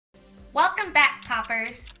Welcome back,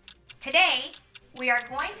 Poppers! Today, we are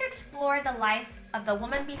going to explore the life of the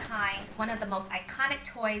woman behind one of the most iconic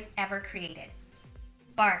toys ever created,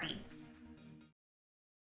 Barbie.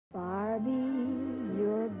 Barbie,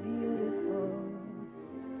 you're beautiful.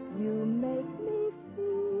 You make me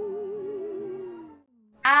feel.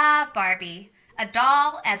 Ah, Barbie, a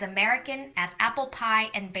doll as American as apple pie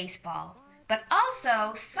and baseball, but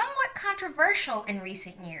also somewhat controversial in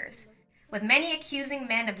recent years, with many accusing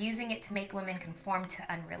men of using it to make women conform to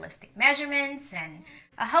unrealistic measurements and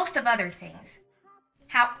a host of other things.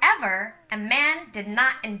 However, a man did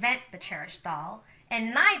not invent the cherished doll,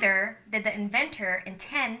 and neither did the inventor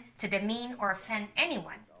intend to demean or offend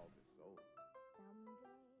anyone.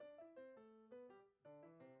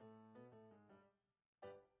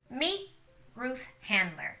 Meet Ruth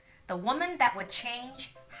Handler, the woman that would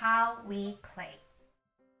change how we play.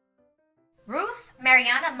 Ruth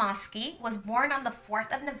Mariana Moski was born on the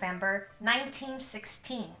 4th of November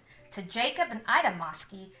 1916 to Jacob and Ida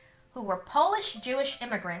Moski, who were Polish Jewish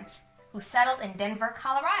immigrants who settled in Denver,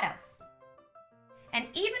 Colorado. And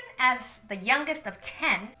even as the youngest of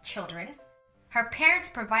 10 children, her parents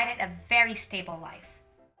provided a very stable life.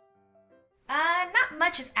 Not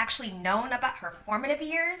much is actually known about her formative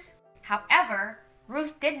years. However,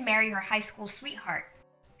 Ruth did marry her high school sweetheart,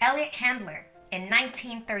 Elliot Handler, in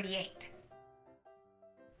 1938.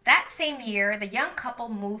 That same year, the young couple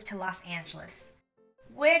moved to Los Angeles,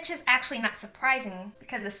 which is actually not surprising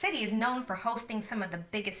because the city is known for hosting some of the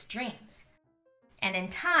biggest dreams. And in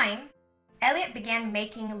time, Elliot began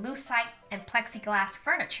making lucite and plexiglass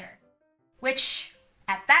furniture, which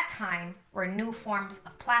at that time were new forms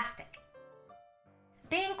of plastic.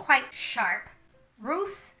 Being quite sharp,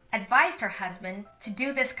 Ruth advised her husband to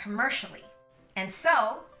do this commercially, and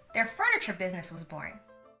so their furniture business was born.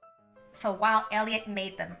 So while Elliot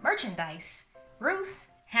made the merchandise, Ruth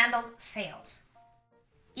handled sales,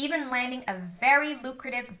 even landing a very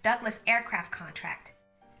lucrative Douglas aircraft contract,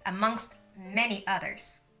 amongst many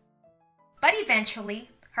others. But eventually,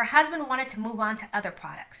 her husband wanted to move on to other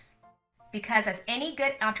products, because as any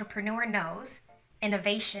good entrepreneur knows,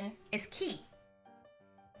 innovation is key.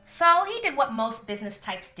 So he did what most business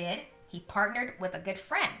types did. He partnered with a good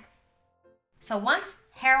friend. So once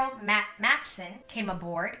Harold Matson came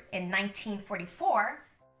aboard in 1944,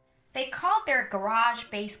 they called their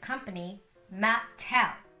garage-based company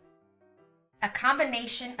Mattel, a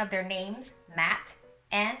combination of their names Matt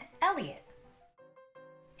and Elliot.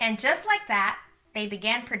 And just like that, they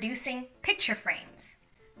began producing picture frames.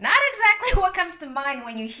 Not exactly what comes to mind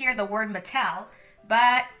when you hear the word Mattel,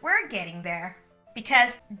 but we're getting there.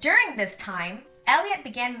 Because during this time, Elliot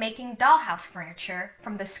began making dollhouse furniture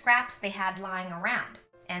from the scraps they had lying around.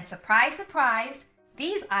 And surprise, surprise,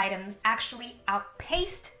 these items actually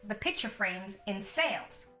outpaced the picture frames in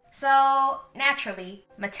sales. So naturally,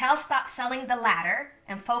 Mattel stopped selling the latter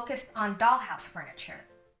and focused on dollhouse furniture.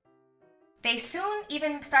 They soon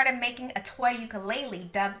even started making a toy ukulele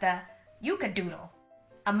dubbed the Yukadoodle,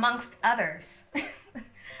 amongst others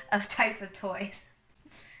of types of toys.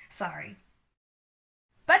 Sorry.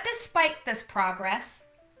 But despite this progress,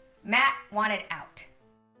 Matt wanted out.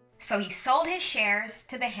 So he sold his shares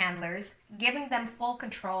to the Handlers, giving them full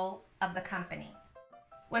control of the company.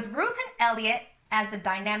 With Ruth and Elliot as the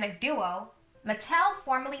dynamic duo, Mattel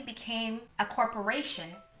formally became a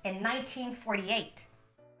corporation in 1948.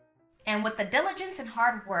 And with the diligence and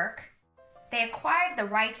hard work, they acquired the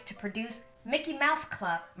rights to produce Mickey Mouse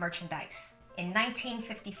Club merchandise in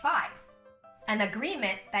 1955. An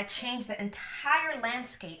agreement that changed the entire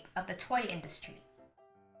landscape of the toy industry.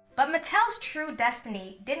 But Mattel's true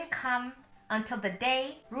destiny didn't come until the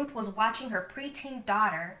day Ruth was watching her preteen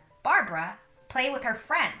daughter, Barbara, play with her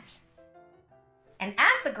friends. And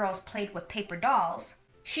as the girls played with paper dolls,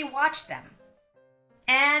 she watched them.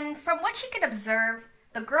 And from what she could observe,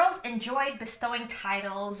 the girls enjoyed bestowing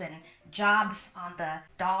titles and jobs on the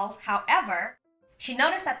dolls. However, she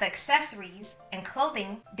noticed that the accessories and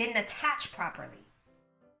clothing didn't attach properly.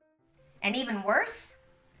 And even worse,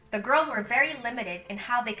 the girls were very limited in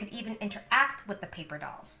how they could even interact with the paper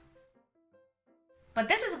dolls. But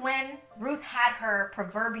this is when Ruth had her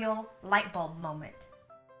proverbial light bulb moment.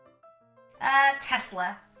 A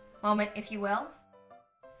Tesla moment, if you will.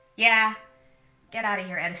 Yeah, get out of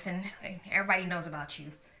here, Edison. Everybody knows about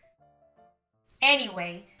you.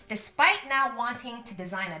 Anyway, despite now wanting to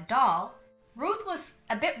design a doll, Ruth was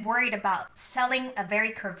a bit worried about selling a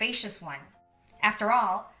very curvaceous one. After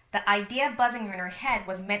all, the idea buzzing in her head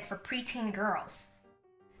was meant for preteen girls.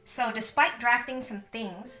 So despite drafting some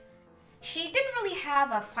things, she didn't really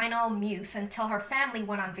have a final muse until her family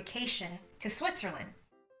went on vacation to Switzerland.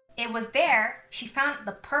 It was there she found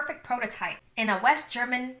the perfect prototype in a West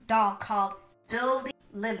German doll called Building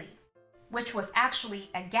Lily, which was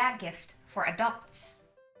actually a gag gift for adults.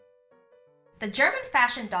 The German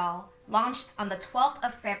fashion doll launched on the 12th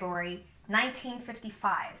of February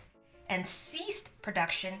 1955 and ceased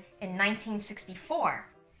production in 1964,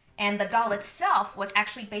 and the doll itself was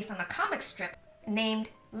actually based on a comic strip named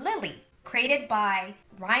Lily, created by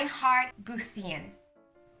Reinhard Bethlen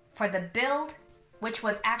for the Bild, which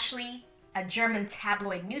was actually a German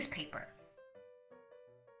tabloid newspaper.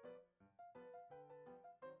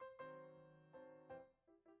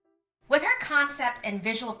 With her concept and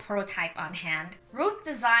visual prototype on hand, Ruth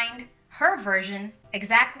designed her version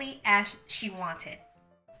exactly as she wanted,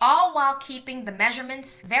 all while keeping the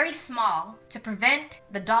measurements very small to prevent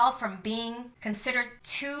the doll from being considered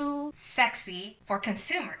too sexy for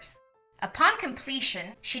consumers. Upon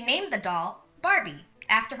completion, she named the doll Barbie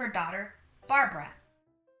after her daughter, Barbara.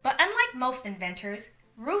 But unlike most inventors,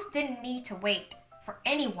 Ruth didn't need to wait for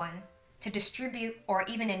anyone to distribute or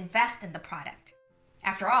even invest in the product.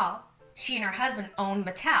 After all, she and her husband owned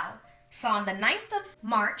Mattel, so on the 9th of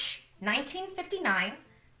March 1959,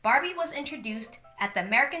 Barbie was introduced at the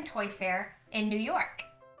American Toy Fair in New York.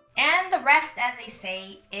 And the rest, as they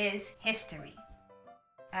say, is history.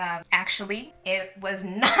 Actually, it was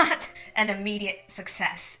not an immediate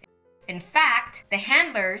success. In fact, the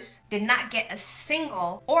handlers did not get a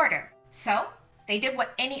single order. So they did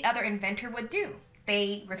what any other inventor would do.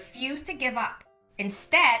 They refused to give up.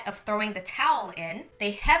 Instead of throwing the towel in,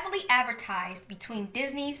 they heavily advertised between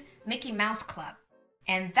Disney's Mickey Mouse Club.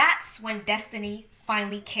 And that's when destiny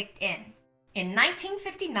finally kicked in. In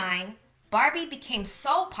 1959, Barbie became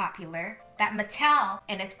so popular that Mattel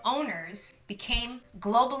and its owners became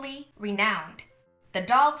globally renowned. The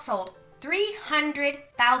doll sold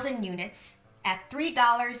 300,000 units at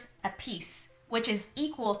 $3 a piece, which is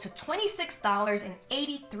equal to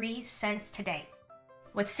 $26.83 today.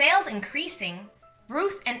 With sales increasing,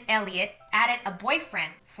 Ruth and Elliot added a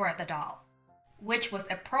boyfriend for the doll, which was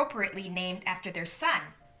appropriately named after their son,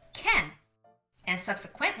 Ken. And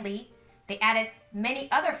subsequently, they added many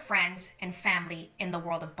other friends and family in the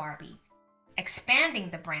world of Barbie, expanding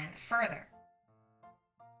the brand further.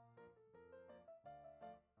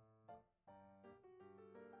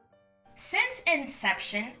 Since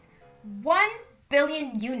inception, 1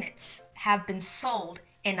 billion units have been sold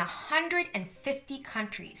in 150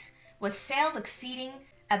 countries, with sales exceeding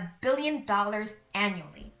 $1 billion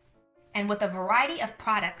annually. And with a variety of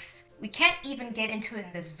products we can't even get into in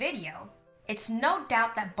this video, it's no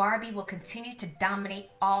doubt that Barbie will continue to dominate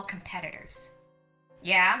all competitors.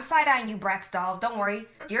 Yeah, I'm side-eyeing you, Bratz dolls, don't worry,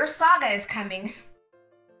 your saga is coming.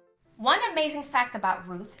 One amazing fact about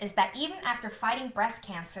Ruth is that even after fighting breast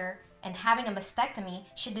cancer and having a mastectomy,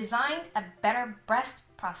 she designed a better breast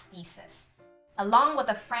prosthesis. Along with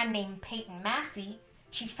a friend named Peyton Massey,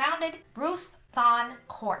 she founded Ruth Thon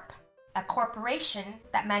Corp, a corporation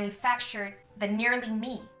that manufactured the Nearly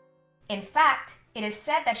Me. In fact, it is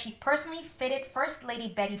said that she personally fitted First Lady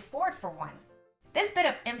Betty Ford for one. This bit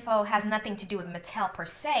of info has nothing to do with Mattel per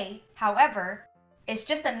se, however, it's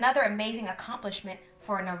just another amazing accomplishment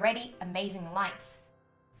for an already amazing life.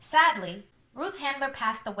 Sadly, Ruth Handler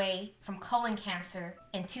passed away from colon cancer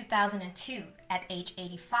in 2002 at age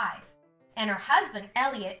 85. And her husband,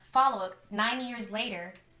 Elliot, followed 9 years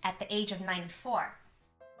later at the age of 94.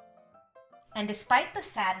 And despite the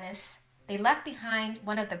sadness, they left behind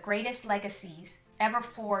one of the greatest legacies ever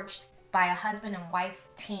forged by a husband and wife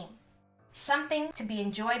team. Something to be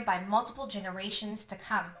enjoyed by multiple generations to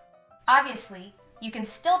come. Obviously, you can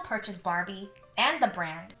still purchase Barbie and the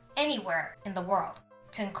brand anywhere in the world,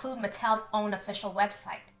 to include Mattel's own official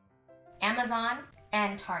website, Amazon,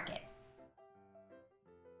 and Target.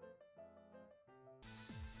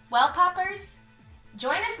 Well, Poppers,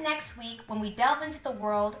 join us next week when we delve into the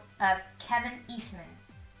world of Kevin Eastman,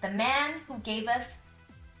 the man who gave us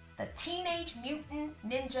the Teenage Mutant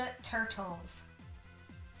Ninja Turtles.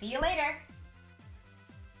 See you later!